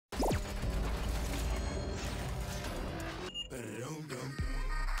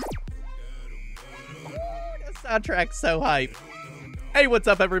soundtrack's so hype. Hey, what's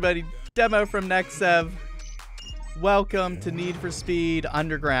up, everybody? Demo from Nexev. Welcome to Need for Speed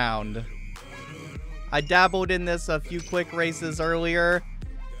Underground. I dabbled in this a few quick races earlier,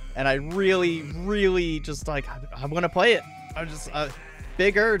 and I really just like, I want to play it. I'm just,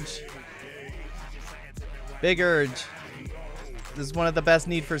 big urge. Big urge. This is one of the best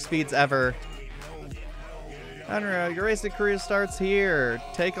Need for Speeds ever. I don't know, your racing career starts here.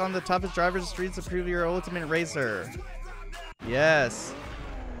 Take on the toughest drivers in the streets to prove you're ultimate racer. Yes.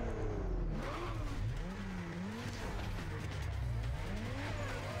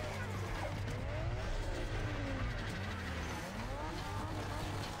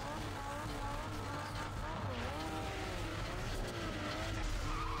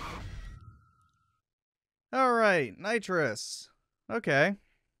 Alright, nitrous. Okay.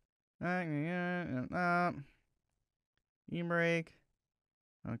 E-brake.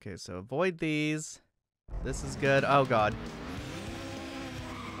 Okay, so avoid these. This is good. Oh, God.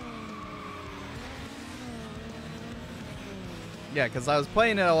 Yeah, because I was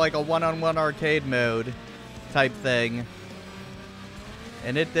playing in like a one-on-one arcade mode type thing.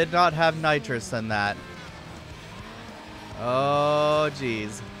 And it did not have nitrous in that. Oh,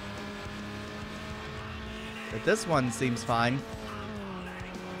 jeez. But this one seems fine.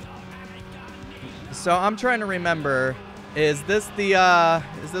 So I'm trying to remember, is this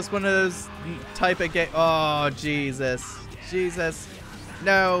one of those type of game? Oh, Jesus. Jesus.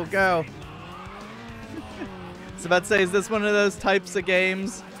 No, go. I was about to say, is this one of those types of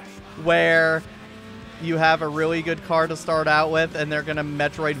games where you have a really good car to start out with and they're going to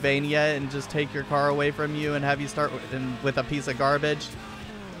Metroidvania and just take your car away from you and have you start with a piece of garbage?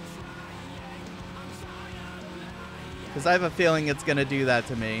 Because I have a feeling it's going to do that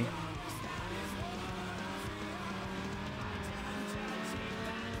to me.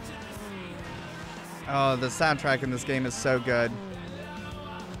 Oh, the soundtrack in this game is so good.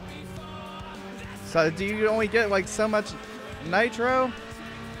 So, do you only get, like, so much nitro?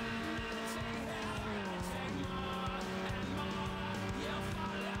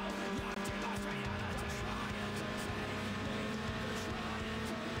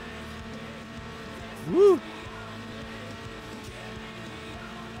 Woo!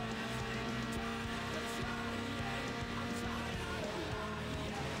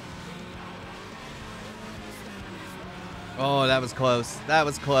 Oh, that was close. That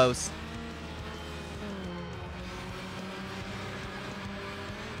was close.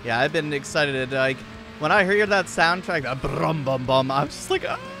 Yeah, I've been excited to, like, when I hear that soundtrack, that brum bum bum, I'm just like,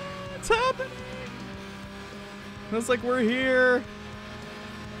 oh, it's happening. And it's like, we're here.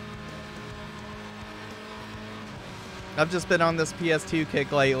 I've just been on this PS2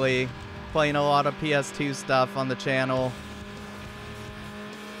 kick lately, playing a lot of PS2 stuff on the channel.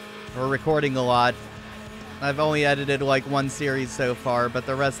 We're recording a lot. I've only edited like one series so far, but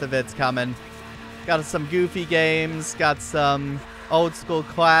the rest of it's coming. Got some goofy games, got some old school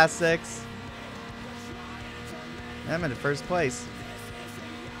classics. I'm in first place.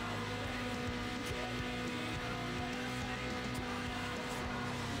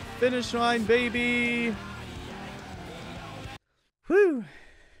 Finish line, baby! Whew!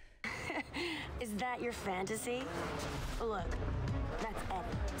 Is that your fantasy? Look, that's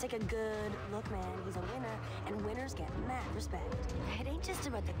Eddie. Take a good look, man. He's a winner, and winners get mad respect. It ain't just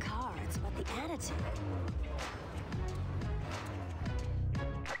about the car, it's about the attitude.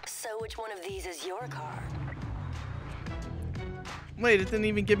 So which one of these is your car? Wait, it didn't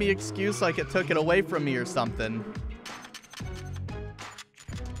even give me an excuse like it took it away from me or something.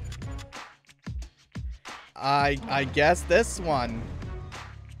 I guess this one.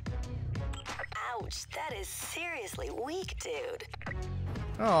 Ouch, that is seriously weak, dude.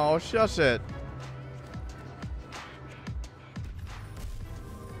 Oh, shush it.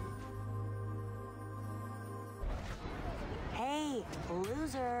 Hey,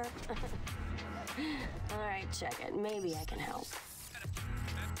 loser. Alright, check it. Maybe I can help.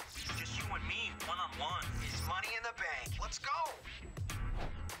 Just you and me, one-on-one. It's money in the bank. Let's go.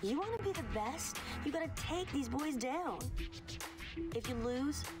 You want to be the best? You gotta take these boys down. If you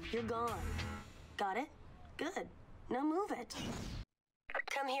lose, you're gone. Got it? Good. Now move it.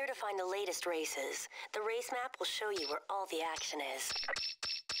 Come here to find the latest races. The race map will show you where all the action is.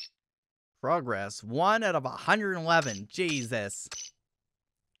 Progress. 1 out of 111. Jesus.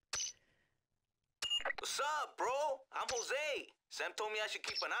 What's up, bro? I'm Jose. Sam told me I should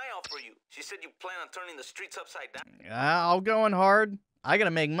keep an eye out for you. She said you plan on turning the streets upside down. I'll going hard. I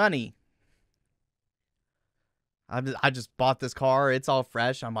gotta make money. I just bought this car. It's all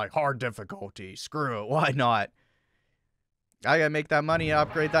fresh. I'm like, hard difficulty. Screw it. Why not? I gotta make that money and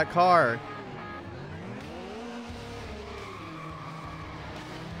upgrade that car.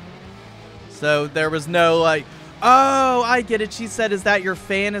 So there was no like, oh, I get it. She said, is that your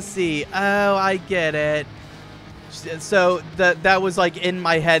fantasy? Oh, I get it. So that was like in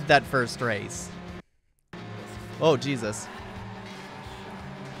my head that first race. Oh, Jesus.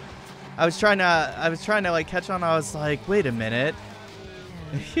 I was trying to like catch on. I was like, wait a minute.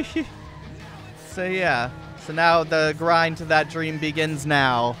 So yeah. So now the grind to that dream begins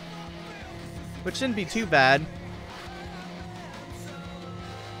now. Which shouldn't be too bad.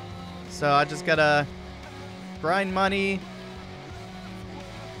 So I just gotta grind money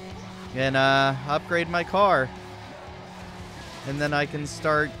and upgrade my car. And then I can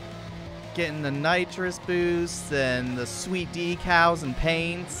start getting the nitrous boosts and the sweet decals and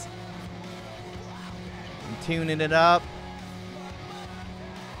paints. And tuning it up.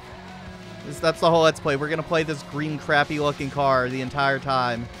 That's the whole Let's Play. We're gonna play this green crappy looking car the entire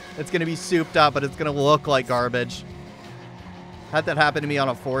time. It's gonna be souped up, but it's gonna look like garbage. Had that happen to me on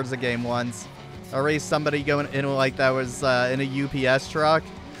a Forza game once. I raced somebody going in like that was in a UPS truck,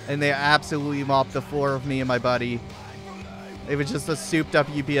 and they absolutely mopped the floor of me and my buddy. It was just a souped up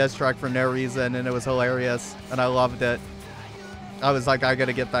UPS truck for no reason, and it was hilarious, and I loved it. I was like, I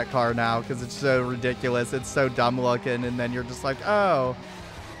gotta get that car now, because it's so ridiculous. It's so dumb looking, and then you're just like, oh.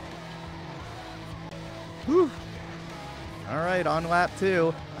 Whew. Alright, on lap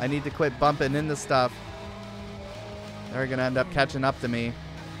 2. I need to quit bumping into stuff. They're gonna end up catching up to me.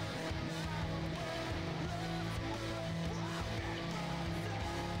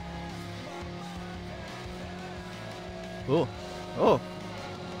 Ooh. Oh.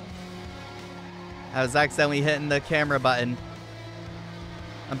 I was accidentally hitting the camera button.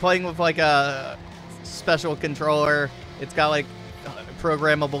 I'm playing with like a special controller. It's got like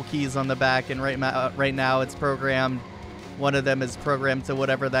programmable keys on the back, and right now it's programmed. One of them is programmed to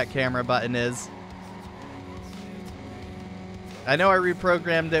whatever that camera button is. I know I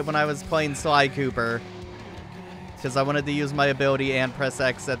reprogrammed it when I was playing Sly Cooper, because I wanted to use my ability and press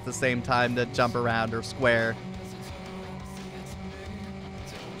X at the same time to jump around or square.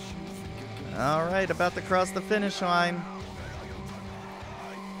 Alright, about to cross the finish line.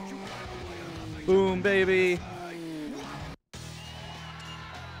 Boom, baby.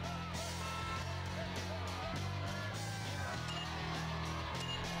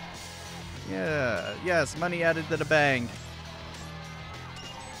 Yeah, yes, money added to the bank.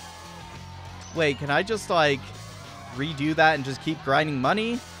 Wait, can I just, like, redo that and just keep grinding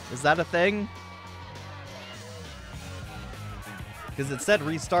money? Is that a thing? Because it said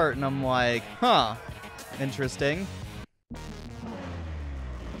restart, and I'm like, huh, interesting.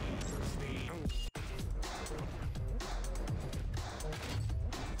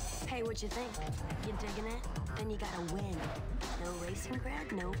 Hey, what you think? You digging it? Then you gotta win. No racing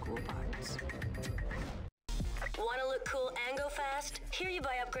crowd, no cool parts. Want to look cool and go fast? Here you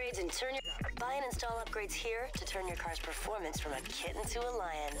buy upgrades and buy and install upgrades here to turn your car's performance from a kitten to a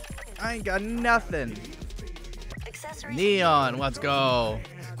lion. I ain't got nothing. Accessories. Neon, let's go.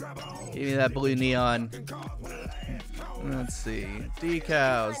 Give me that blue neon. Let's see.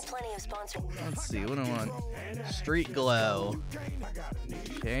 Decals. Let's see, what do I want? Street glow.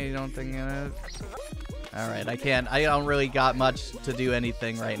 Okay, don't think of it. Alright, I don't really got much to do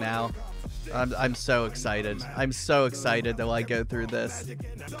anything right now. I'm so excited. I'm so excited to like go through this.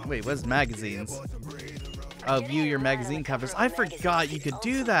 Wait, what's magazines? Oh, view your magazine covers. I forgot you could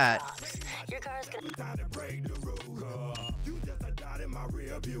do that.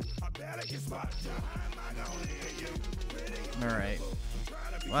 Alright.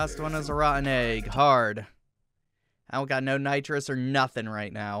 Last one is a rotten egg. Hard. I don't got no nitrous or nothing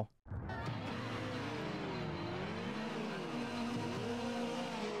right now.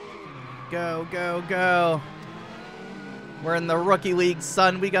 Go, go, go. We're in the rookie league,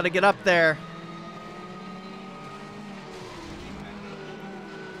 son. We gotta get up there.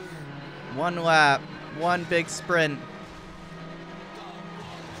 One lap. One big sprint.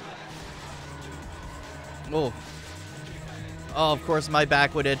 Oh. Oh, of course my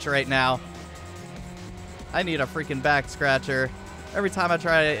back would itch right now. I need a freaking back scratcher. Every time I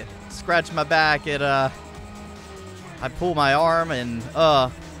try to scratch my back, I pull my arm and,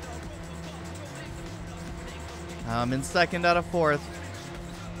 I'm in second out of fourth.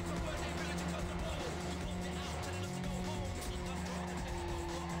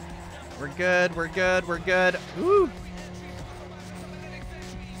 We're good, we're good, we're good. Woo!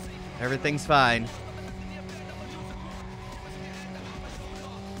 Everything's fine.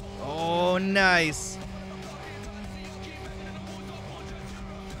 Oh, nice.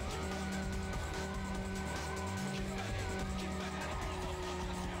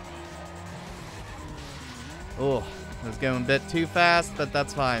 Oh, I was going a bit too fast, but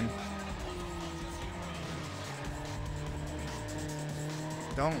that's fine.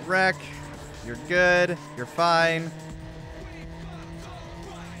 Don't wreck. You're good. You're fine.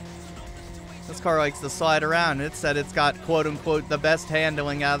 This car likes to slide around. It said it's got, quote-unquote, the best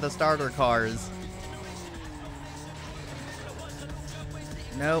handling out of the starter cars.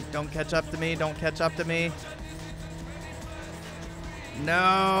 Nope, don't catch up to me. Don't catch up to me.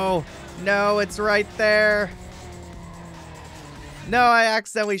 No. No, it's right there. No, I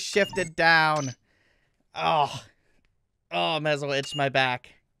accidentally shifted down. Oh. Oh, I might as well itch my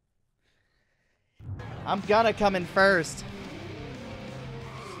back. I'm gonna come in first.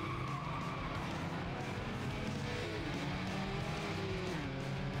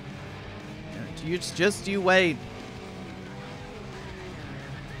 You wait.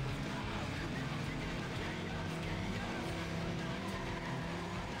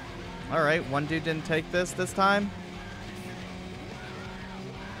 All right, one dude didn't take this time.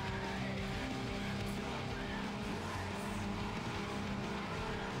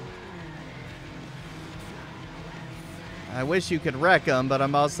 I wish you could wreck him, but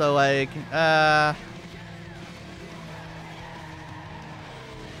I'm also like,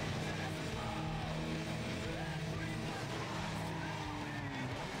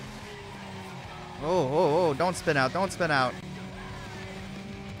 Oh, don't spin out, don't spin out.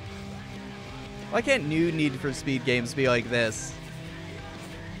 Why can't new Need for Speed games be like this?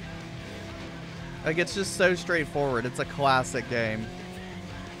 Like, it's just so straightforward. It's a classic game.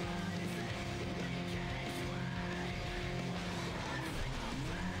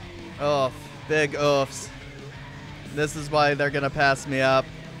 Oof, big oofs. This is why they're gonna pass me up.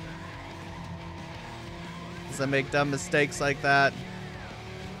 Because I make dumb mistakes like that.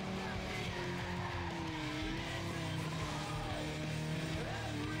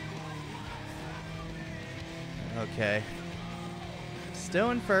 Okay. Still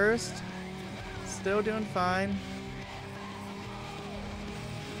in first. Still doing fine.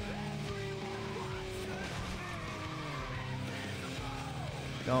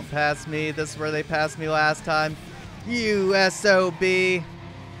 Don't pass me. This is where they passed me last time. You SOB.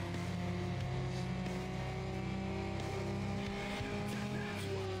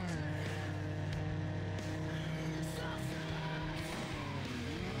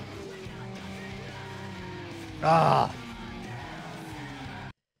 Ah.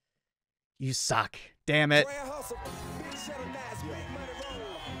 You suck. Damn it.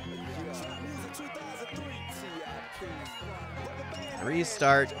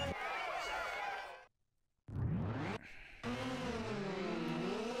 Restart.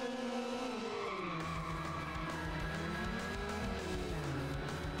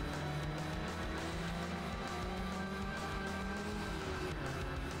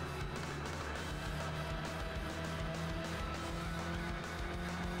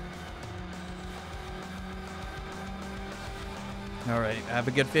 All right, I have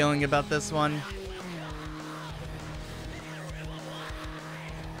a good feeling about this one.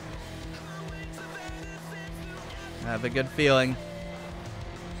 I have a good feeling.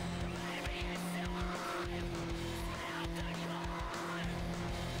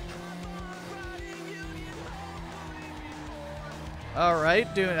 All right,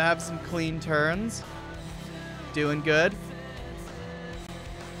 have some clean turns. Doing good.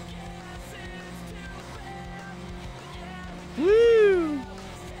 Woo!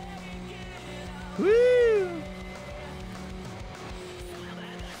 Woo!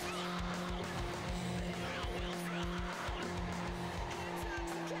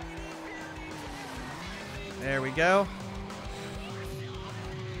 There we go.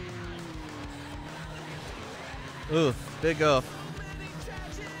 Oof, big oof.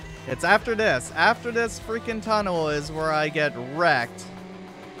 It's after this. After this freaking tunnel is where I get wrecked.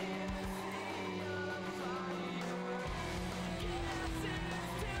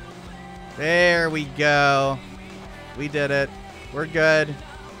 There we go. We did it. We're good.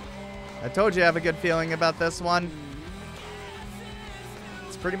 I told you I have a good feeling about this one.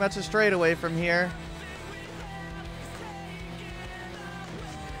 It's pretty much a straightaway from here.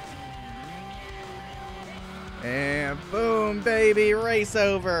 And boom, baby, race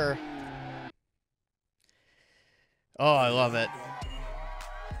over. Oh, I love it.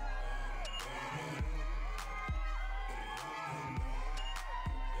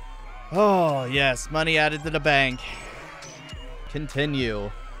 Oh, yes, money added to the bank. Continue.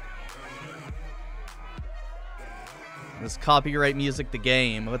 Let's copyright music the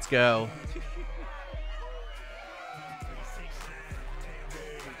game. Let's go.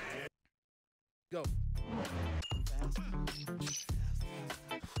 Go.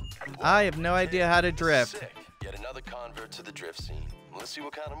 I have no idea how to drift. Sick. Yet another convert to the drift scene. Let's see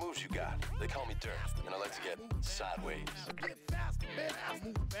what kind of moves you got. They call me Dirt, and I like to get sideways.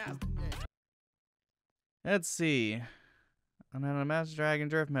 Let's see. And then a Master Dragon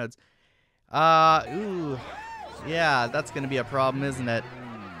drift modes. Ooh. Yeah, that's gonna be a problem, isn't it?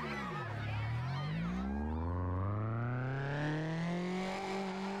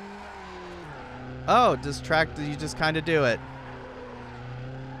 Oh, you just kind of do it.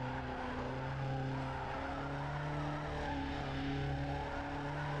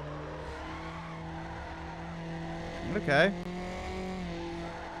 Okay.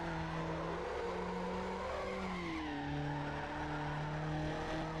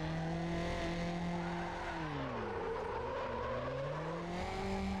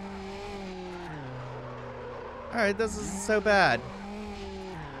 Alright, this isn't so bad.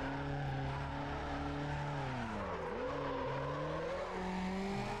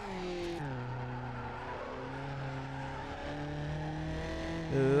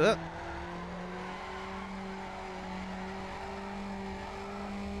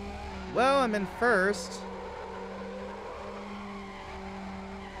 Well, I'm in first.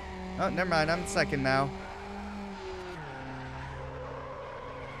 Oh, never mind. I'm second now.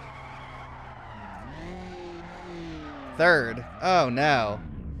 Third. Oh, no.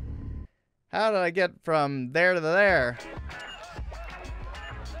 How did I get from there to there?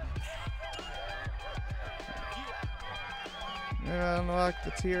 Unlock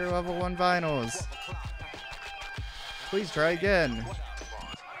the tier level 1 vinyls. Please try again.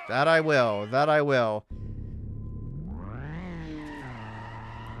 That I will. That I will.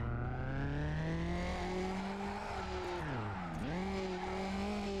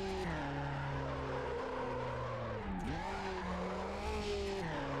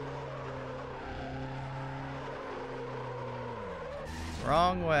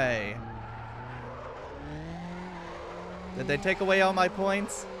 Wrong way. Did they take away all my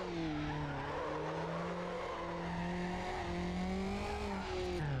points?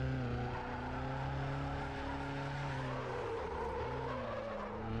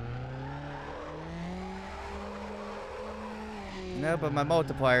 No, but my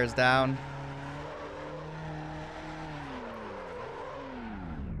multiplier's down.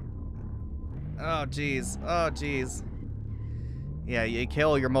 Oh, jeez. Oh, jeez. Yeah, you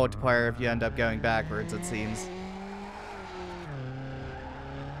kill your multiplier if you end up going backwards, it seems.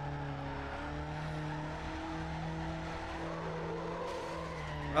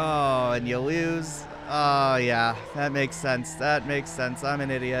 Oh, and you lose. Oh, yeah. That makes sense. That makes sense. I'm an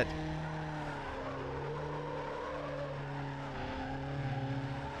idiot.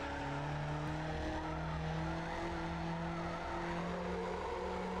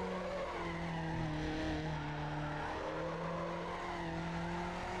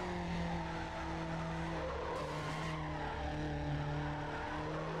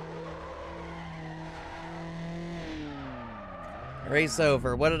 Race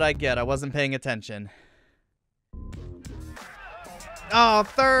over. What did I get? I wasn't paying attention. Oh,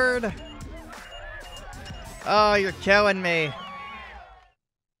 third! Oh, you're killing me.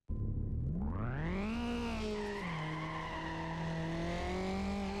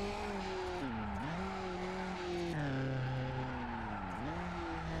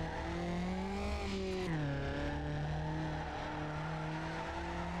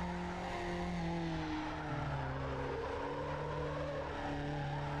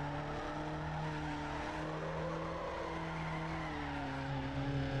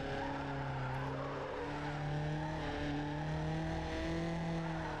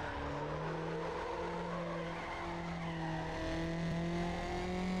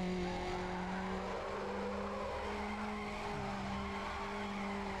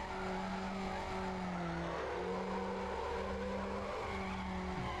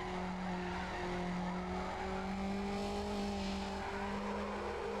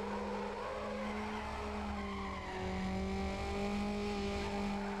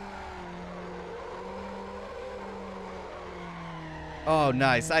 Oh,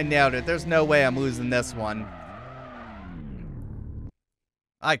 nice. I nailed it. There's no way I'm losing this one.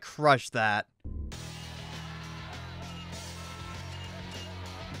 I crushed that.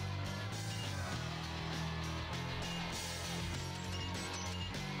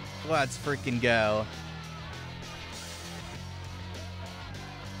 Let's freaking go.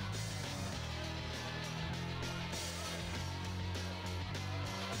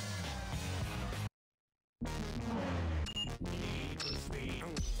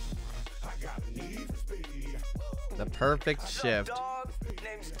 The perfect shift.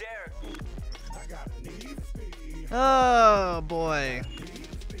 Oh boy.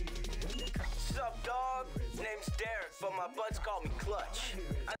 Sup, dog? Name's Derek, but my buds call me Clutch.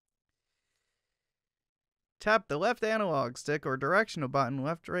 Tap the left analog stick or directional button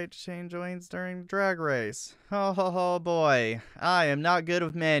left to right to change lanes during the drag race. Oh boy. I am not good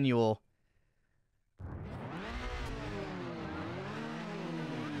with manual.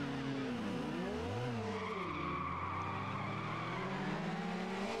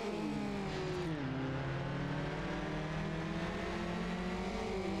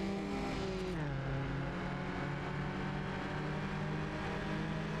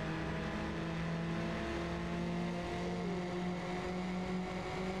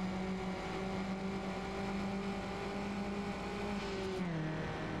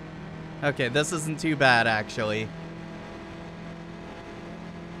 Okay, this isn't too bad, actually.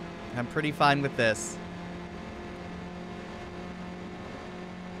 I'm pretty fine with this.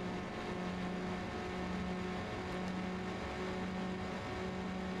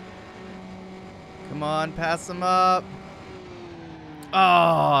 Come on, pass him up.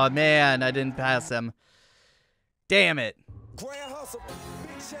 Oh, man, I didn't pass him. Damn it. Grand hustle,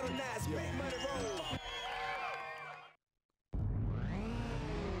 big cheddar nights, big money roll.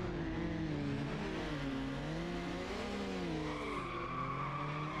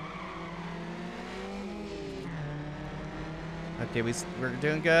 Okay, we're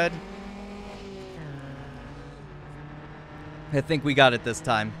doing good. I think we got it this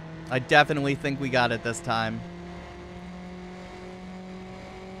time. I definitely think we got it this time.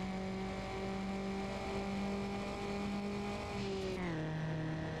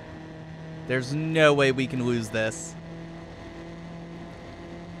 There's no way we can lose this.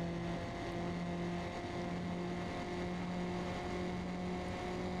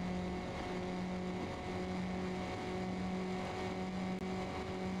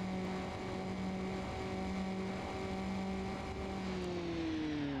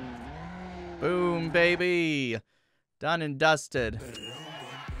 Boom, baby. Done and dusted.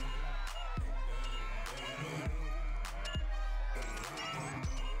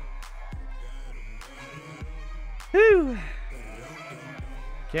 Whew.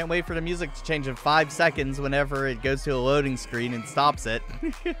 Can't wait for the music to change in 5 seconds whenever it goes to a loading screen and stops it.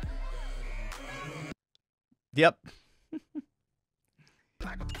 Yep.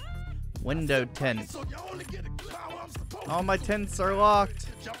 Window tint. All my tints are locked.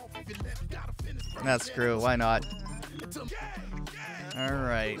 Nah, screw it. Why not?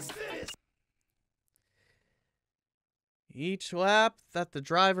 Alright. Each lap that the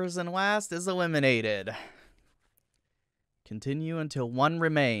driver's in last is eliminated. Continue until one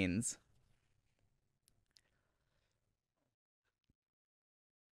remains.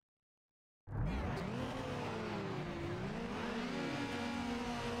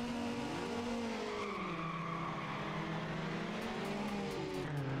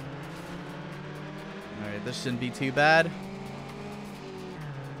 Alright, this shouldn't be too bad.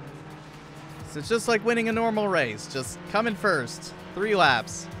 So it's just like winning a normal race. Just come in first. 3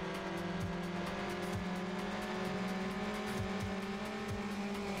 laps.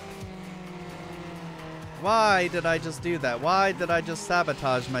 Why did I just do that? Why did I just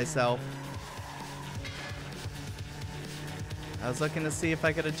sabotage myself? I was looking to see if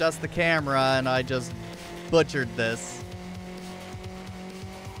I could adjust the camera and I just butchered this.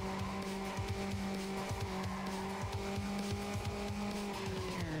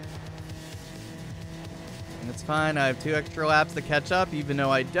 It's fine, I have 2 extra laps to catch up, even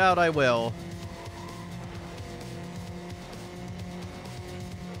though I doubt I will.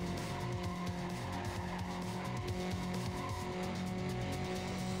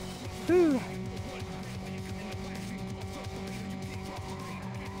 Whew.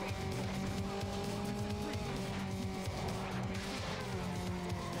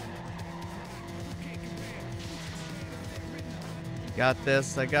 Got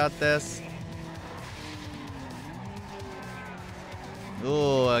this, I got this.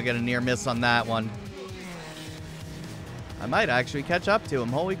 Ooh, I got a near miss on that one. I might actually catch up to him.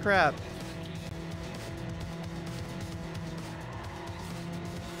 Holy crap.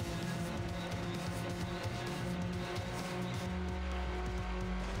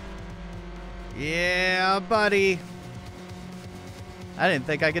 Yeah, buddy. I didn't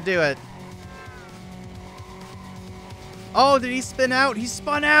think I could do it. Oh, did he spin out? He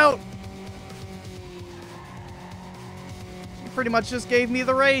spun out! Pretty much just gave me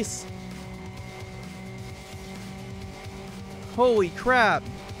the race. Holy crap.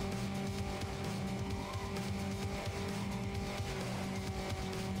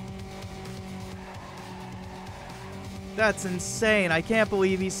 That's insane. I can't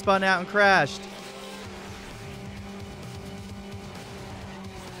believe he spun out and crashed.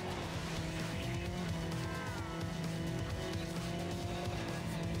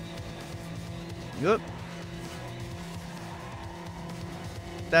 Yep.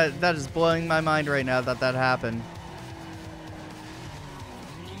 That is blowing my mind right now that that happened.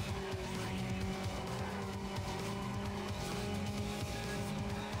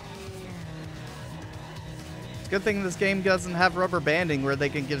 It's a good thing this game doesn't have rubber banding where they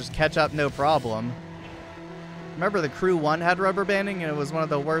can just catch up no problem. Remember the Crew 1 had rubber banding and it was one of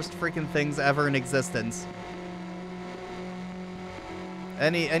the worst freaking things ever in existence.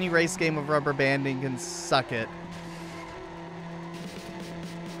 Any race game with rubber banding can suck it.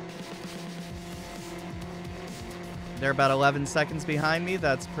 They're about 11 seconds behind me.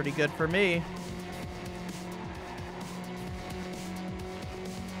 That's pretty good for me.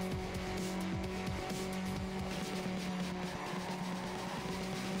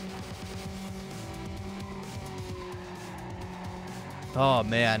 Oh,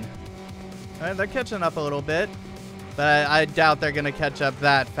 man. All right, they're catching up a little bit. But I doubt they're going to catch up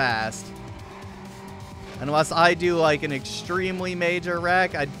that fast. Unless I do, like, an extremely major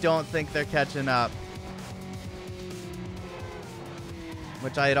wreck, I don't think they're catching up.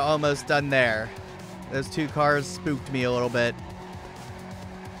 Which I had almost done there. Those two cars spooked me a little bit.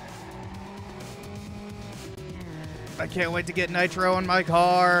 I can't wait to get nitro in my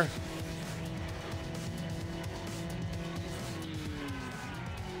car.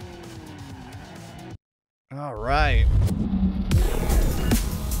 All right.